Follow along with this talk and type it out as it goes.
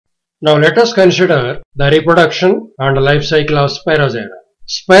Now let us consider the reproduction and life cycle of Spirogyra.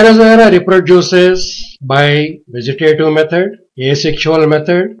 Spirogyra reproduces by vegetative method, asexual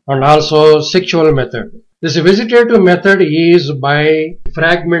method, and also sexual method. This vegetative method is by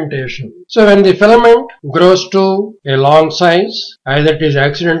fragmentation. So when the filament grows to a long size, either it is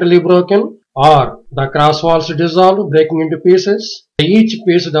accidentally broken or the cross walls dissolve, breaking into pieces, each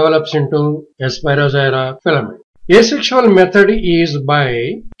piece develops into a Spirogyra filament. Asexual method is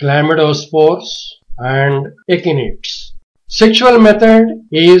by chlamydospores and echinates. Sexual method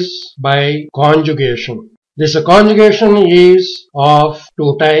is by conjugation. This conjugation is of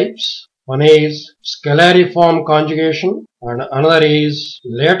two types. One is scalariform conjugation and another is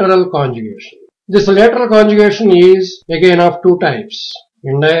lateral conjugation. This lateral conjugation is again of two types,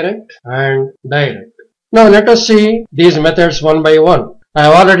 indirect and direct. Now let us see these methods one by one. I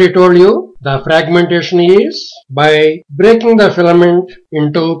have already told you the fragmentation is by breaking the filament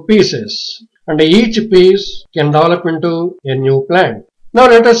into pieces, and each piece can develop into a new plant. Now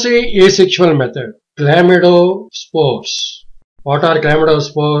let us see asexual method. Chlamydospores. What are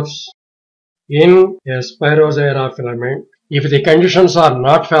chlamydospores? In a Spirogyra filament, if the conditions are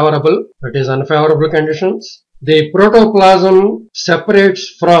not favorable, that is unfavorable conditions, the protoplasm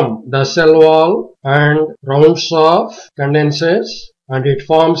separates from the cell wall and rounds off, condenses, and it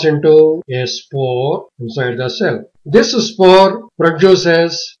forms into a spore inside the cell. This spore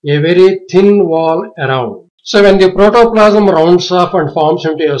produces a very thin wall around. So when the protoplasm rounds off and forms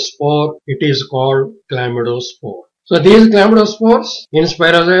into a spore, it is called chlamydospore. So these chlamydospores in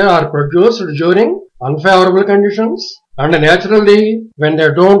Spirogyra are produced during unfavorable conditions, and naturally when they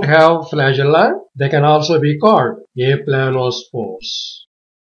don't have flagella, they can also be called aplanospores.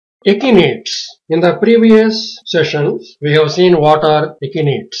 Echinates. In the previous sessions, we have seen what are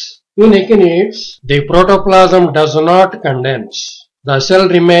echinates. In echinates, the protoplasm does not condense. The cell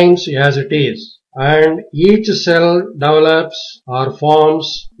remains as it is, and each cell develops or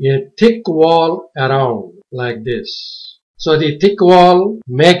forms a thick wall around like this. So the thick wall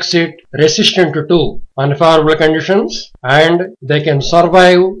makes it resistant to unfavorable conditions, and they can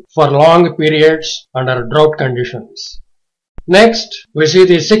survive for long periods under drought conditions. Next, we see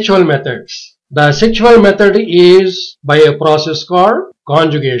the sexual methods. The sexual method is by a process called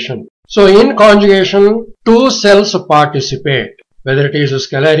conjugation. So in conjugation, two cells participate. Whether it is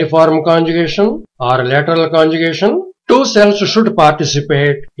scalariform conjugation or lateral conjugation, two cells should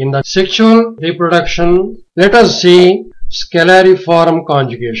participate in the sexual reproduction. Let us see scalariform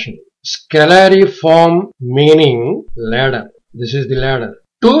conjugation. Scalariform meaning ladder. This is the ladder.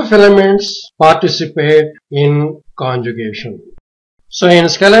 Two filaments participate in conjugation. So in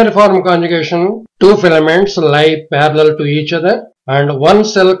scalariform conjugation, two filaments lie parallel to each other and one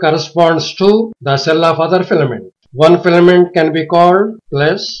cell corresponds to the cell of other filament. One filament can be called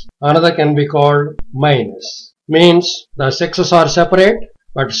plus, another can be called minus. Means the sexes are separate,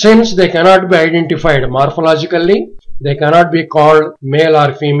 but since they cannot be identified morphologically, they cannot be called male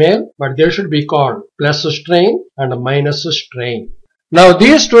or female, but they should be called plus strain and minus strain. Now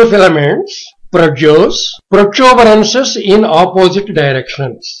these two filaments produce protuberances in opposite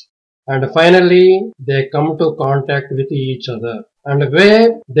directions, and finally they come to contact with each other. And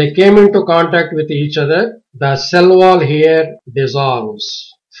where they came into contact with each other, the cell wall here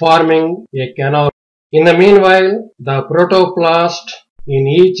dissolves, forming a canal. In the meanwhile, the protoplast in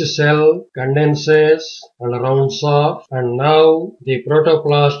each cell condenses and rounds off, and now the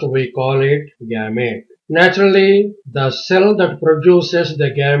protoplast we call it gamete. Naturally, the cell that produces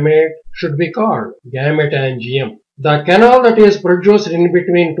the gamete should be called gametangium. The canal that is produced in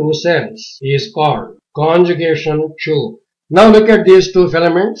between two cells is called conjugation tube. Now look at these two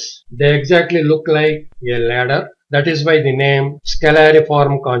filaments. They exactly look like a ladder. That is why the name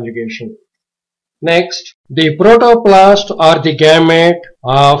scalariform conjugation. Next, the protoplast or the gamete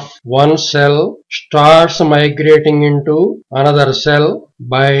of one cell starts migrating into another cell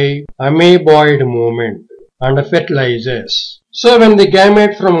by amoeboid movement and fertilizes. So when the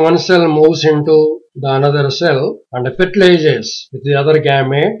gamete from one cell moves into the another cell and fertilizes with the other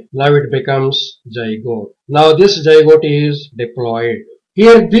gamete, now it becomes zygote. Now this zygote is diploid.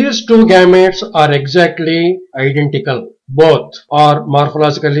 Here these two gametes are exactly identical. Both are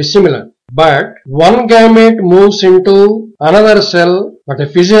morphologically similar. But one gamete moves into another cell,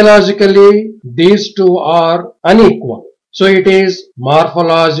 but physiologically these two are unequal. So it is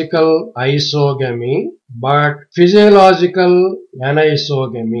morphological isogamy, but physiological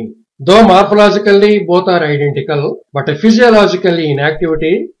anisogamy. Though morphologically both are identical, but physiologically in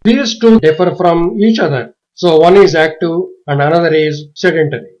activity, these two differ from each other. So one is active and another is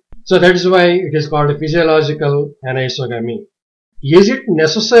sedentary. So that is why it is called physiological anisogamy. Is it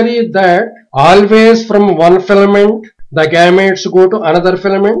necessary that always from one filament the gametes go to another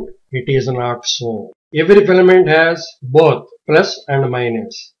filament? It is not so. Every filament has both plus and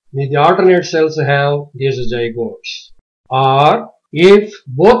minus. The alternate cells have these zygotes. Or if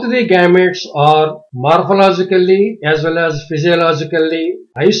both the gametes are morphologically as well as physiologically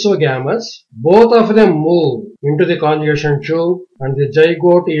isogamous, both of them move into the conjugation tube and the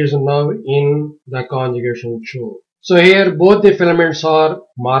zygote is now in the conjugation tube. So here both the filaments are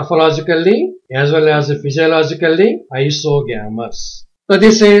morphologically as well as physiologically isogamous. So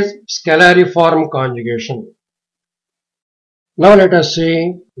this is scalariform conjugation. Now let us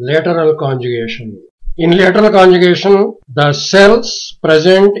see lateral conjugation. In lateral conjugation, the cells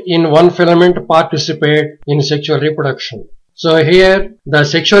present in one filament participate in sexual reproduction. So here the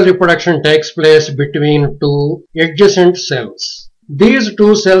sexual reproduction takes place between two adjacent cells. These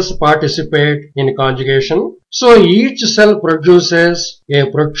two cells participate in conjugation. So each cell produces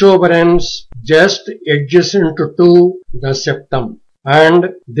a protuberance just adjacent to the septum and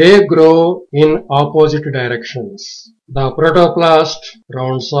they grow in opposite directions. The protoplast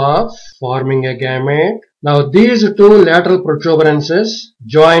rounds off, forming a gamete. Now these two lateral protuberances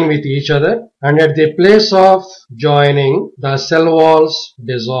join with each other and at the place of joining, the cell walls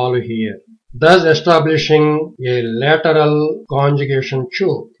dissolve here, thus establishing a lateral conjugation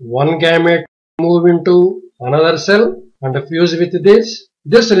tube. One gamete move into another cell and fuse with this.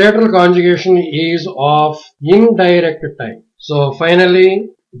 This lateral conjugation is of indirect type. So finally,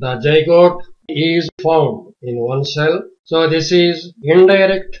 the zygote is found in one cell. So this is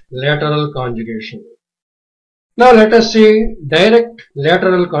indirect lateral conjugation. Now let us see direct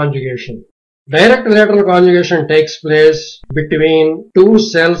lateral conjugation. Direct lateral conjugation takes place between two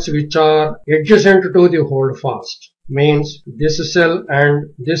cells which are adjacent to the holdfast, means this cell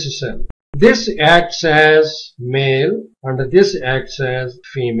and this cell. This acts as male and this acts as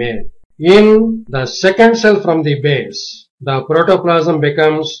female. In the second cell from the base, the protoplasm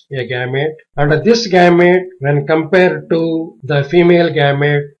becomes a gamete and this gamete when compared to the female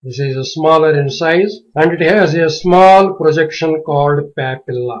gamete, this is smaller in size and it has a small projection called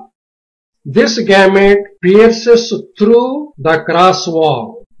papilla. This gamete pierces through the cross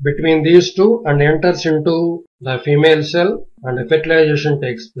wall between these two and enters into the female cell and fertilization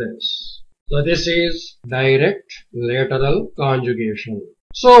takes place. So this is direct lateral conjugation.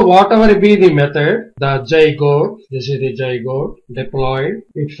 So whatever be the method, the zygote, this is the zygote diploid,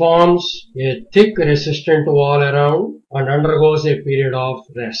 it forms a thick resistant wall around and undergoes a period of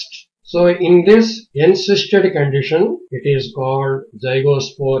rest. So in this encysted condition, it is called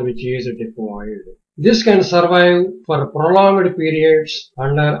zygospore, which is diploid. This can survive for prolonged periods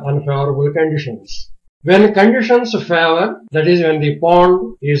under unfavorable conditions. When conditions favor, that is when the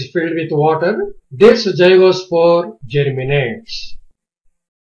pond is filled with water, this zygospore germinates.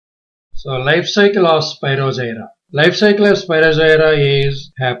 So life cycle of Spirogyra. Life cycle of Spirogyra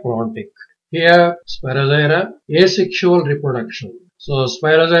is haplontic. Here Spirogyra asexual reproduction. So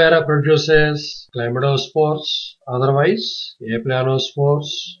Spirogyra produces chlamydospores, otherwise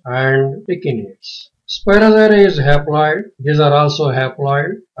aplanospores and echinates. Spirogyra is haploid. These are also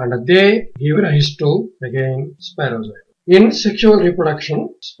haploid and they give rise to again Spirogyra. In sexual reproduction,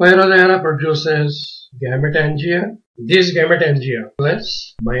 Spirogyra produces gametangia. These gametangia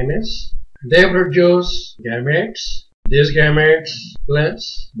plus minus, they produce gametes. These gametes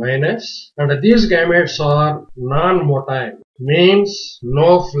plus minus, and these gametes are non-motile, means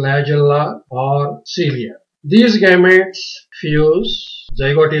no flagella or cilia. These gametes fuse,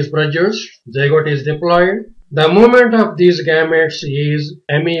 zygote is produced, zygote is diploid. The movement of these gametes is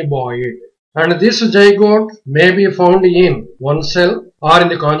amoeboid. And this zygote may be found in one cell or in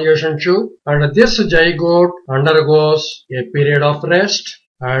the conjugation tube and this zygote undergoes a period of rest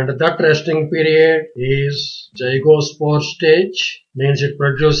and that resting period is zygospore stage, means it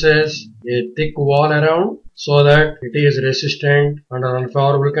produces a thick wall around so that it is resistant under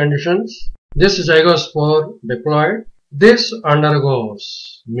unfavorable conditions. This zygospore diploid, this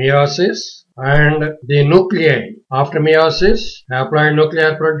undergoes meiosis and the nuclei. After meiosis, haploid nuclei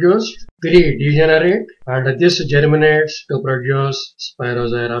are produced, three degenerate and this germinates to produce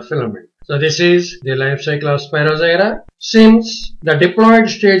Spirogyra filament. So this is the life cycle of Spirogyra. Since the diploid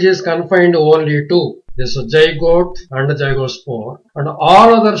stage is confined only to this zygote and zygospore and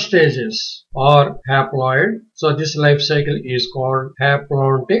all other stages are haploid, so this life cycle is called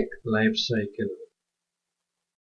haplontic life cycle.